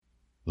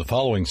The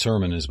following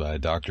sermon is by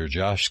Dr.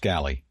 Josh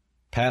Scally,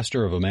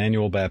 pastor of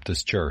Emmanuel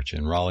Baptist Church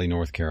in Raleigh,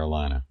 North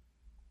Carolina.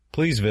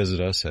 Please visit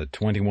us at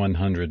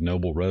 2100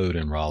 Noble Road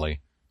in Raleigh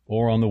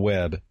or on the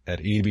web at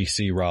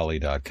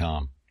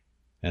ebcraleigh.com.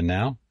 And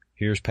now,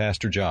 here's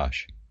Pastor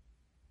Josh.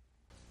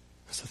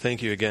 So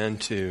thank you again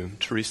to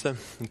Teresa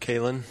and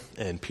Kaylin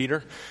and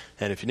Peter.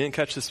 And if you didn't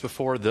catch this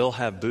before, they'll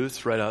have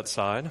booths right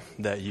outside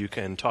that you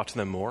can talk to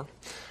them more.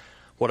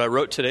 What I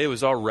wrote today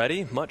was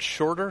already much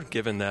shorter,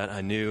 given that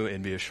I knew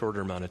it'd be a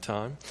shorter amount of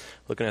time.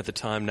 Looking at the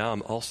time now,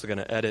 I'm also going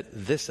to edit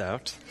this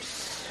out.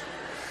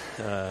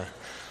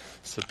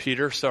 So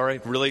Peter,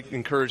 sorry, really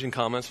encouraging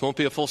comments. Won't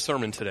be a full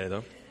sermon today,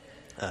 though.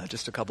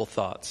 Just a couple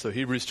thoughts. So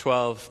Hebrews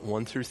 12,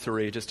 1 through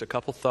 3, just a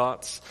couple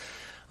thoughts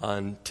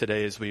on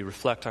today as we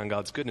reflect on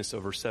God's goodness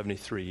over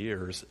 73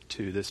 years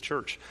to this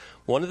church.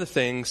 One of the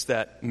things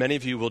that many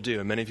of you will do,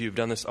 and many of you have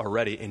done this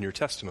already in your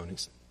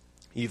testimonies,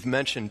 you've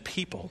mentioned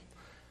people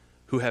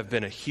who have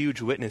been a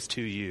huge witness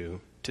to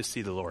you to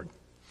see the Lord.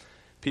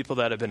 People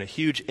that have been a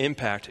huge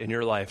impact in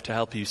your life to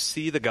help you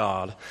see the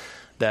God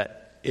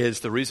that is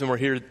the reason we're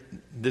here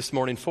this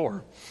morning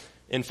for.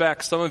 In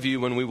fact, some of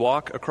you, when we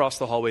walk across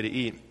the hallway to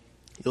eat,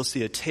 you'll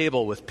see a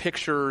table with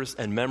pictures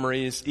and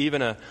memories,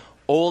 even an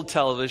old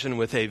television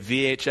with a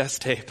VHS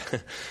tape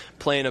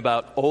playing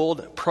about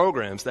old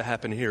programs that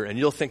happen here. And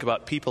you'll think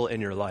about people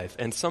in your life.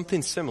 And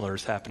something similar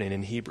is happening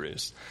in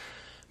Hebrews.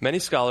 Many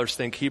scholars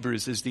think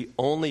Hebrews is the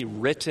only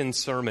written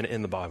sermon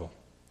in the Bible.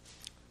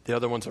 The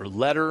other ones are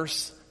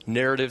letters,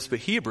 narratives, but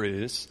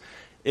Hebrews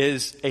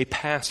is a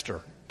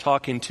pastor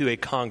talking to a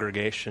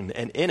congregation.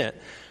 And in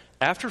it,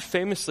 after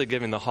famously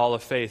giving the Hall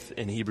of Faith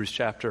in Hebrews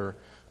chapter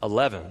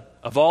 11,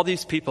 of all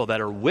these people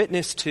that are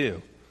witness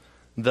to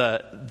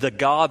the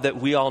God that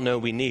we all know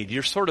we need,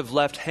 you're sort of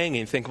left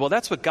hanging, thinking, well,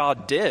 that's what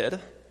God did.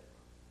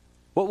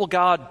 What will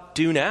God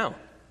do now?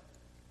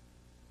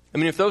 I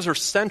mean, if those are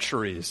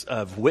centuries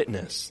of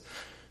witness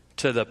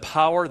to the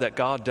power that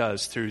God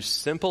does through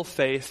simple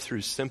faith, through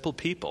simple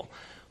people,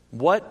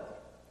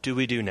 what do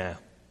we do now?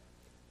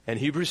 And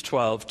Hebrews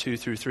 12, 2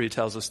 through 3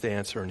 tells us the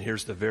answer, and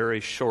here's the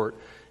very short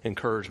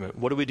encouragement.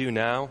 What do we do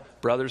now,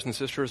 brothers and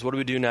sisters? What do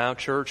we do now,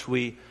 church?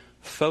 We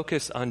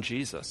focus on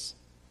Jesus.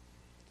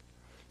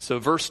 So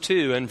verse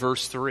 2 and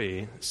verse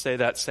 3 say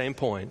that same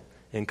point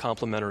in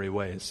complementary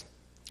ways.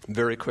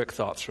 Very quick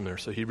thoughts from there.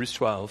 So Hebrews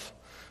 12,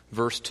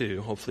 verse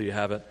 2, hopefully you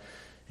have it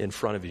in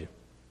front of you.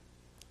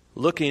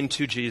 Looking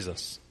to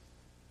Jesus,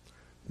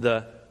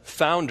 the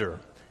founder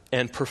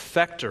and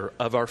perfecter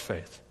of our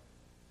faith,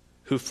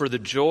 who for the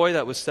joy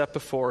that was set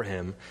before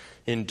him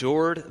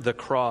endured the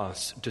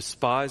cross,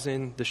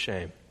 despising the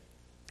shame,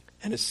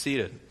 and is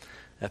seated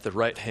at the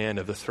right hand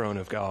of the throne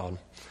of God.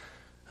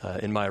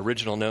 In my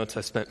original notes,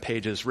 I spent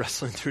pages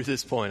wrestling through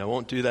this point. I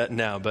won't do that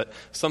now, but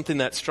something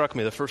that struck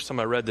me the first time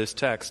I read this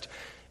text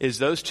is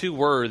those two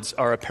words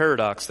are a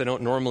paradox. They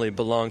don't normally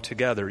belong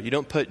together. You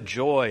don't put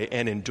joy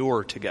and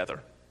endure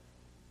together.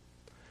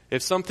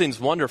 If something's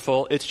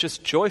wonderful, it's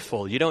just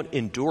joyful. You don't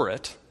endure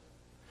it.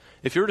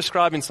 If you're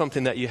describing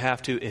something that you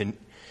have to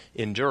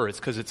endure, it's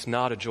because it's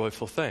not a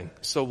joyful thing.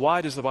 So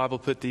why does the Bible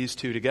put these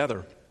two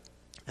together?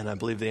 And I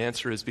believe the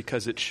answer is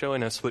because it's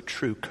showing us what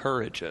true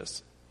courage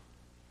is.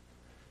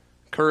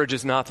 Courage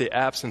is not the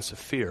absence of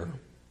fear.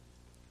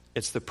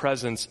 It's the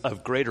presence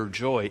of greater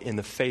joy in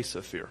the face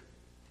of fear.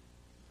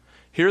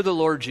 Here the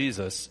Lord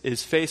Jesus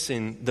is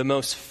facing the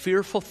most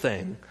fearful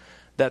thing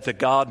that the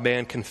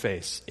God-man can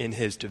face in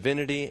his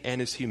divinity and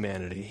his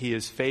humanity. He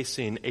is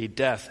facing a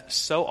death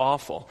so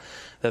awful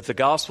that the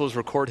Gospels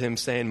record him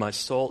saying, "My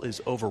soul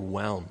is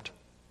overwhelmed."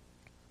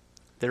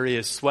 There he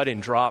is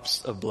sweating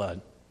drops of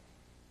blood.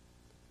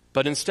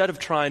 But instead of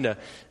trying to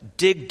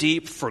dig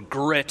deep for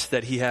grit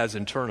that he has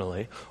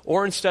internally,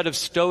 or instead of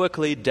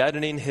stoically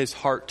deadening his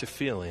heart to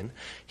feeling,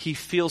 he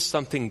feels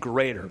something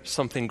greater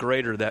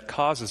that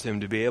causes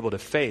him to be able to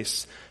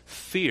face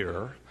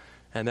fear,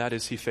 and that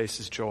is he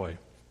faces joy.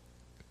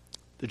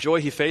 The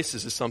joy he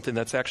faces is something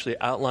that's actually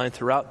outlined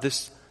throughout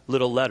this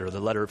little letter, the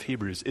letter of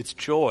Hebrews. It's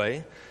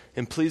joy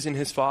in pleasing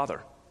his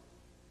Father.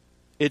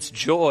 It's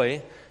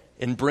joy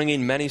in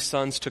bringing many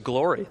sons to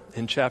glory.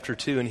 In chapter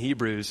 2 in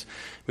Hebrews,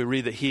 we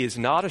read that he is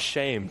not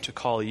ashamed to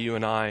call you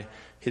and I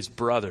his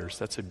brothers.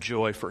 That's a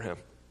joy for him.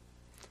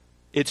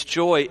 It's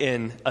joy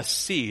in a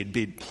seed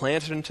being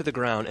planted into the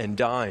ground and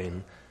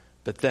dying,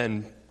 but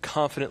then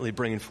confidently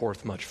bringing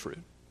forth much fruit.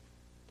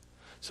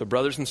 So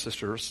brothers and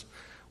sisters,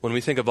 when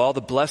we think of all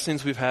the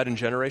blessings we've had in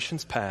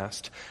generations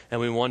past, and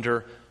we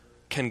wonder,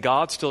 can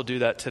God still do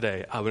that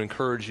today? I would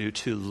encourage you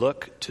to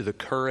look to the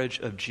courage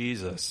of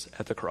Jesus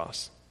at the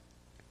cross.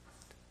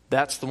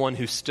 That's the one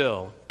who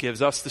still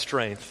gives us the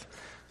strength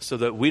so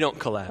that we don't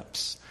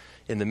collapse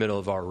in the middle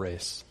of our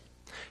race.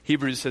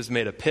 Hebrews has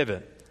made a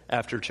pivot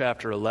after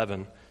chapter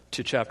 11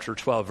 to chapter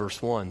 12, verse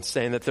 1,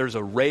 saying that there's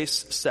a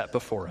race set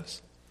before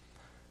us.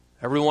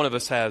 Every one of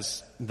us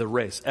has the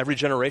race. Every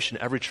generation,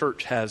 every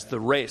church has the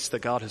race that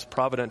God has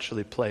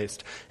providentially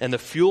placed. And the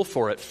fuel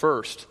for it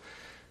first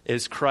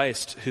is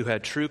Christ, who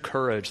had true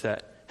courage,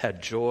 that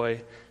had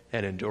joy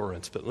and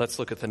endurance. But let's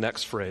look at the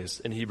next phrase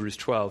in Hebrews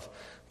 12,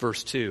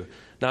 verse 2.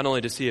 Not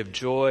only does he have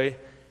joy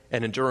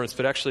and endurance,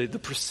 but actually the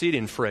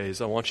preceding phrase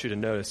I want you to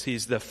notice.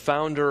 He's the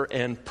founder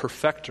and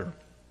perfecter.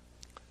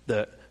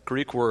 The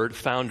Greek word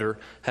founder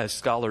has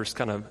scholars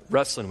kind of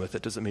wrestling with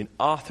it. Does it mean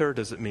author?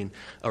 Does it mean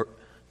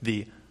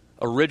the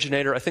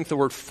originator? I think the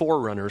word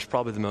forerunner is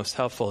probably the most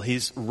helpful.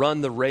 He's run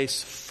the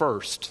race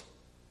first.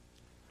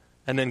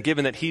 And then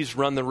given that he's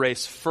run the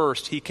race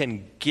first, he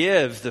can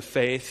give the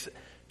faith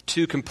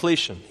to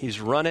completion.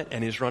 He's run it,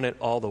 and he's run it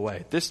all the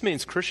way. This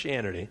means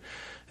Christianity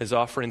is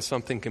offering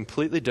something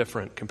completely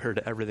different compared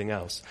to everything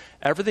else.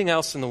 Everything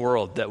else in the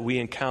world that we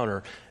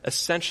encounter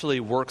essentially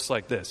works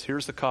like this.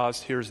 Here's the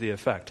cause, here's the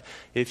effect.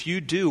 If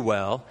you do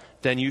well,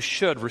 then you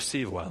should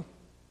receive well.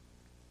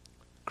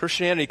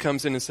 Christianity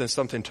comes in and says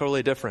something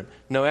totally different.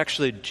 No,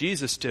 actually,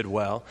 Jesus did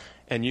well,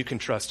 and you can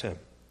trust him.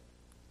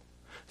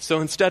 So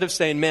instead of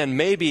saying, man,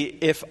 maybe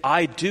if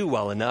I do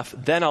well enough,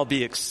 then I'll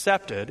be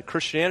accepted,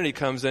 Christianity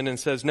comes in and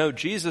says, no,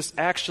 Jesus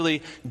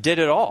actually did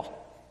it all.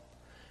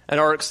 And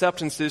our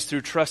acceptance is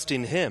through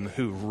trusting him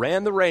who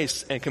ran the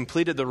race and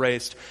completed the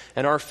race,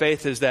 and our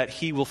faith is that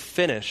he will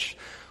finish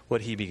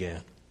what he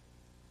began.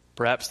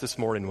 Perhaps this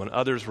morning when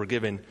others were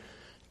giving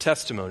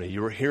testimony,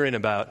 you were hearing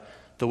about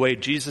the way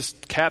Jesus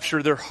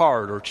captured their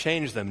heart or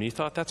changed them. And you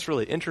thought, that's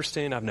really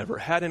interesting. I've never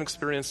had an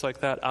experience like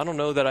that. I don't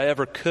know that I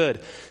ever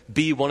could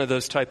be one of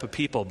those type of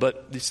people.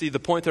 But you see, the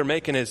point they're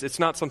making is it's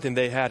not something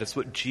they had. It's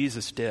what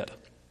Jesus did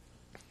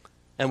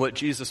and what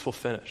Jesus will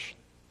finish.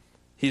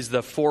 He's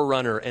the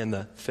forerunner and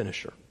the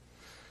finisher.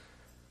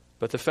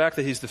 But the fact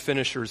that he's the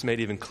finisher is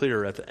made even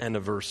clearer at the end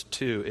of verse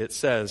 2. It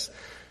says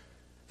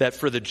that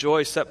for the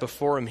joy set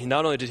before him,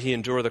 not only did he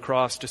endure the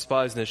cross,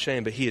 despising the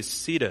shame, but he is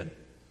seated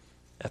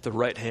at the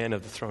right hand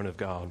of the throne of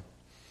God.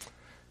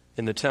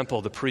 In the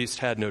temple, the priests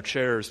had no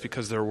chairs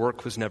because their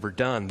work was never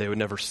done. They would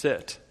never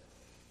sit.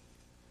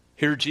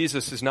 Here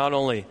Jesus has not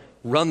only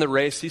run the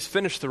race, he's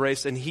finished the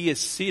race, and he is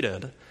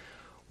seated,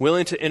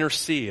 willing to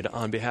intercede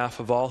on behalf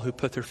of all who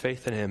put their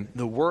faith in him.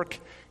 The work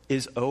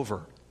is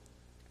over.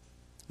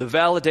 The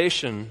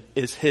validation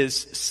is his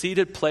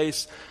seated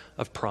place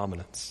of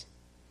prominence.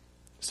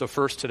 So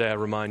first today I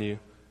remind you,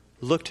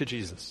 look to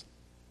Jesus.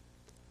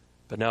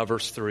 But now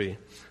verse 3,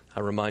 I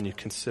remind you,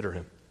 consider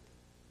him.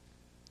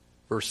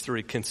 Verse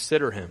 3,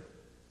 consider him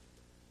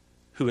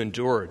who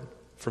endured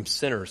from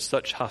sinners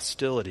such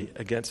hostility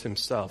against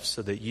himself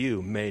so that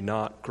you may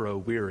not grow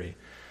weary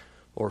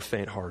or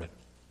faint-hearted.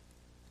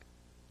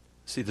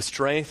 See, the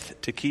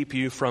strength to keep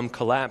you from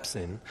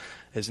collapsing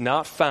is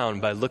not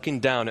found by looking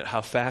down at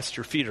how fast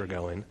your feet are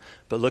going,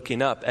 but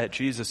looking up at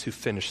Jesus who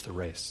finished the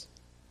race.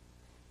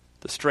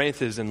 The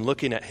strength is in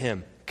looking at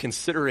him,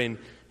 considering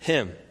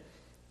him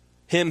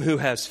who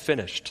has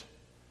finished,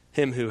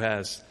 him who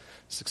has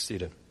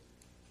succeeded.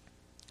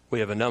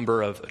 We have a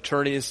number of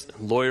attorneys,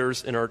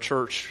 lawyers in our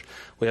church.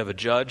 We have a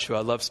judge who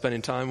I love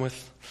spending time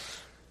with.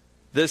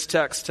 This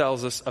text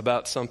tells us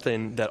about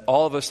something that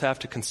all of us have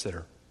to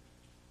consider.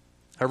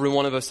 Every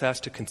one of us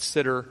has to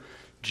consider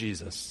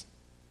Jesus.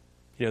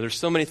 You know, there's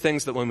so many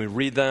things that when we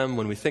read them,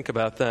 when we think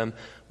about them,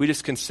 we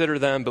just consider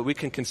them, but we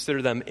can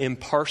consider them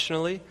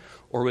impartially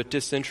or with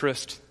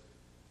disinterest.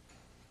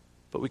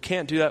 But we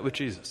can't do that with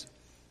Jesus.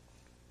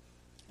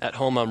 At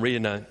home, I'm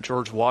reading a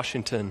George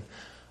Washington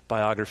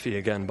biography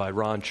again by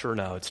Ron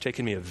Chernow. It's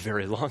taken me a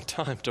very long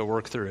time to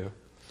work through.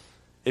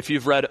 If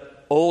you've read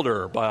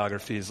older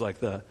biographies like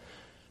the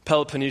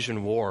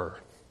Peloponnesian War,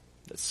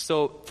 that's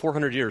so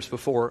 400 years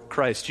before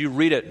Christ, you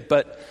read it,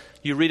 but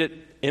you read it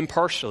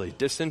impartially,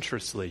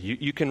 disinterestedly.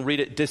 You can read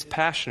it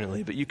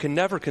dispassionately, but you can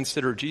never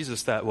consider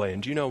Jesus that way.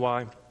 And do you know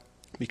why?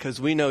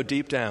 Because we know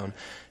deep down,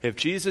 if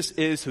Jesus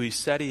is who he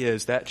said he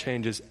is, that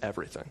changes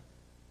everything.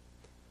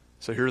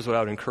 So here's what I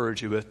would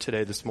encourage you with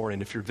today, this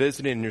morning. If you're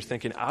visiting and you're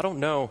thinking, I don't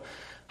know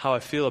how I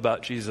feel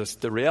about Jesus,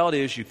 the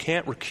reality is you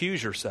can't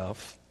recuse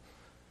yourself,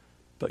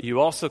 but you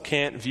also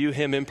can't view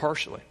him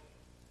impartially.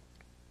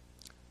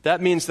 That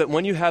means that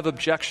when you have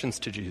objections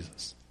to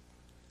Jesus,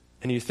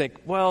 and you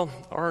think, well,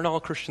 aren't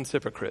all Christians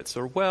hypocrites?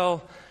 Or,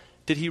 well,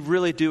 did he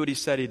really do what he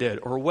said he did?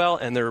 Or, well,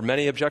 and there are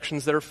many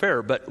objections that are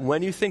fair, but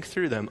when you think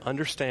through them,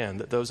 understand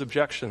that those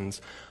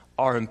objections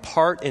are in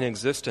part in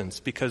existence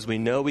because we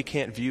know we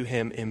can't view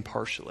him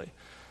impartially.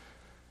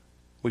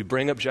 We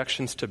bring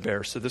objections to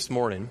bear. So this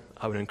morning,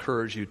 I would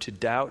encourage you to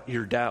doubt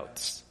your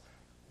doubts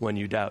when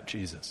you doubt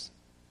Jesus.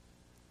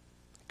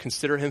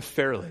 Consider him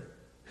fairly,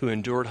 who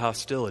endured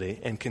hostility,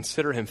 and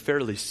consider him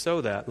fairly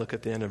so that, look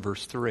at the end of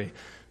verse 3,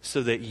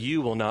 so that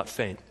you will not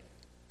faint,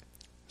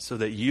 so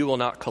that you will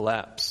not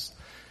collapse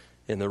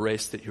in the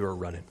race that you are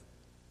running.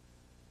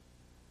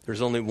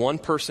 There's only one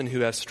person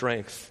who has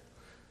strength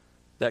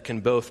that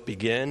can both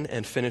begin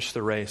and finish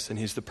the race, and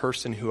he's the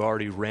person who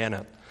already ran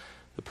it.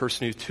 The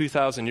person who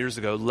 2,000 years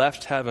ago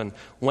left heaven,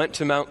 went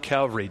to Mount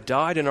Calvary,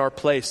 died in our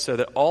place so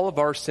that all of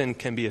our sin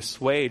can be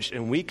assuaged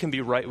and we can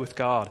be right with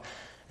God.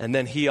 And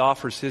then he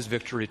offers his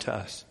victory to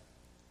us.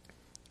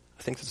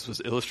 I think this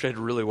was illustrated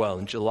really well.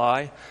 In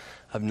July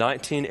of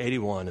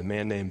 1981, a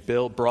man named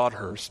Bill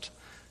Broadhurst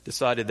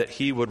decided that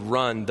he would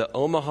run the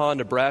Omaha,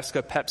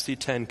 Nebraska Pepsi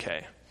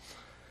 10K.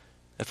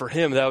 And for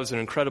him, that was an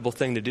incredible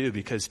thing to do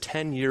because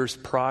 10 years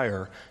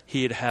prior,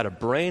 he had had a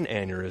brain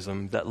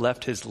aneurysm that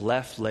left his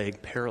left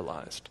leg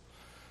paralyzed.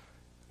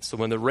 So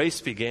when the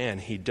race began,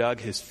 he dug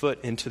his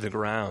foot into the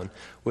ground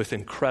with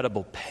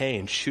incredible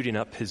pain shooting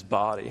up his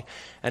body.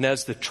 And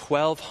as the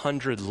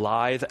 1,200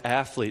 lithe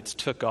athletes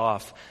took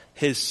off,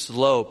 his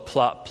slow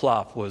plop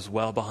plop was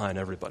well behind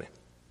everybody.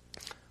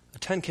 A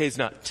 10K is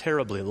not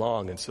terribly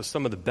long, and so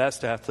some of the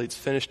best athletes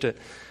finished it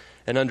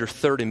in under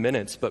 30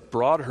 minutes, but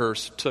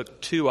Broadhurst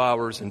took 2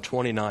 hours and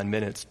 29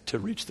 minutes to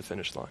reach the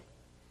finish line.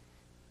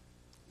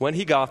 When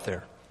he got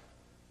there,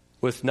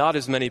 with not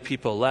as many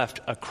people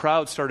left, a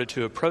crowd started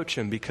to approach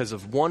him because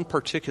of one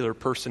particular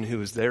person who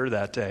was there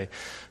that day.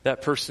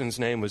 That person's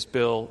name was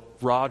Bill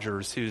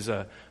Rogers, who's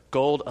a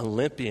gold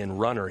Olympian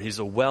runner. He's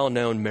a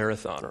well-known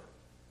marathoner.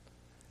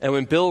 And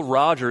when Bill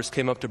Rogers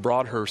came up to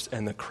Broadhurst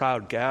and the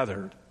crowd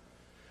gathered,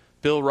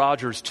 Bill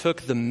Rogers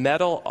took the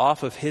medal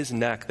off of his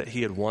neck that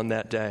he had won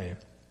that day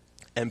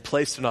and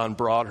placed it on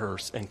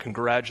Broadhurst and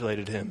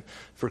congratulated him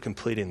for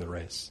completing the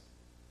race.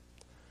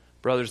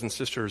 Brothers and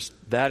sisters,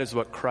 that is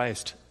what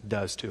Christ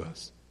does to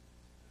us.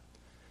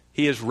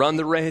 He has run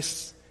the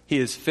race. He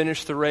has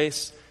finished the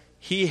race.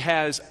 He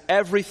has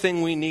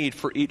everything we need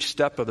for each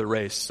step of the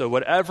race. So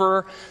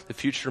whatever the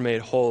future may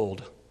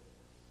hold,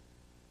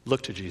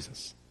 look to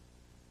Jesus.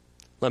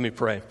 Let me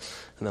pray,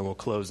 and then we'll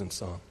close in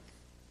song.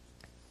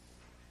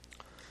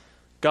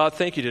 God,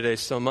 thank you today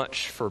so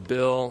much for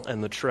Bill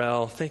and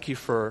Latrell. Thank you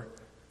for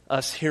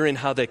us hearing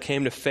how they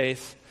came to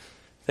faith.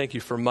 Thank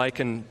you for Mike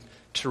and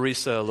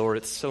Teresa, Lord.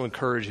 It's so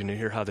encouraging to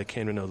hear how they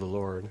came to know the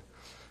Lord.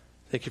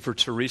 Thank you for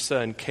Teresa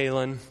and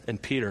Kaylin and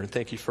Peter, and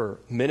thank you for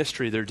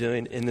ministry they're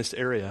doing in this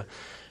area.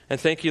 And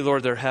thank you,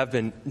 Lord, there have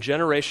been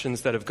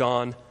generations that have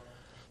gone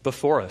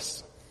before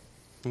us.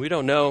 We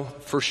don't know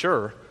for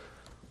sure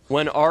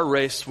when our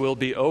race will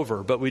be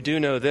over, but we do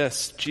know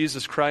this: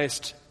 Jesus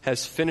Christ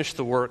has finished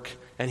the work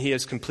and he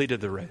has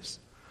completed the race.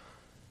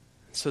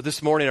 So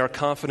this morning, our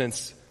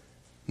confidence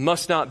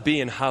must not be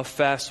in how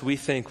fast we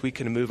think we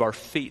can move our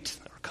feet.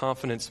 Our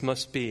confidence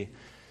must be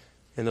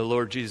in the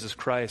Lord Jesus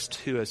Christ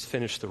who has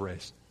finished the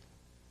race.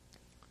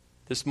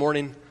 This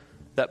morning,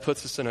 that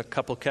puts us in a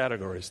couple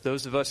categories.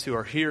 Those of us who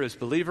are here as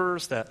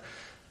believers that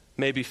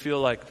maybe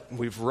feel like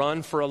we've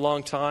run for a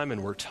long time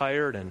and we're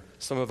tired and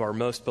some of our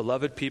most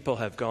beloved people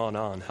have gone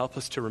on. Help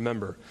us to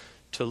remember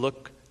to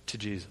look to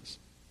Jesus.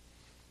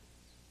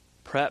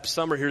 Perhaps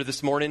some are here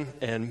this morning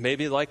and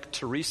maybe like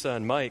Teresa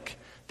and Mike,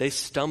 they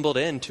stumbled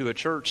into a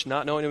church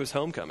not knowing it was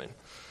homecoming.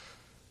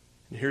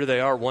 And here they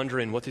are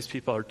wondering what these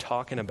people are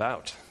talking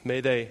about.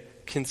 May they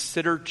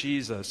consider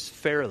Jesus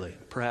fairly,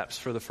 perhaps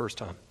for the first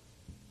time.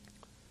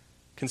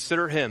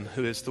 Consider him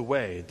who is the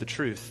way, the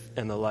truth,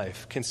 and the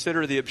life.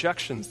 Consider the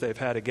objections they've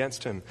had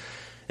against him.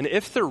 And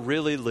if they're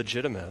really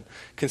legitimate,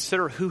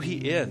 consider who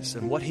he is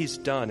and what he's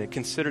done, and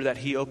consider that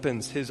he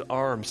opens his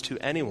arms to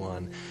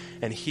anyone,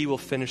 and he will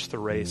finish the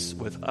race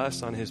with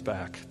us on his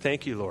back.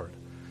 Thank you, Lord,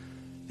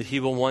 that he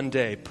will one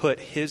day put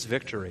his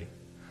victory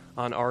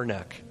on our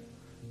neck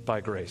by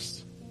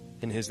grace.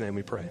 In his name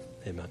we pray.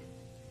 Amen.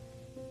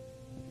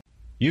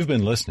 You've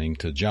been listening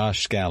to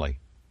Josh Scally,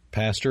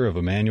 pastor of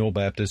Emmanuel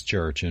Baptist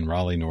Church in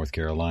Raleigh, North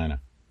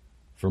Carolina.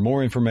 For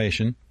more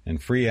information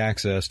and free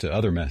access to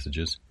other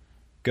messages,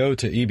 go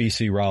to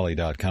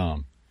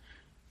ebcraleigh.com.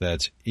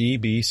 That's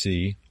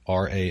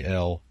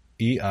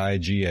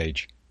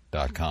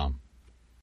ebcraleigh.com.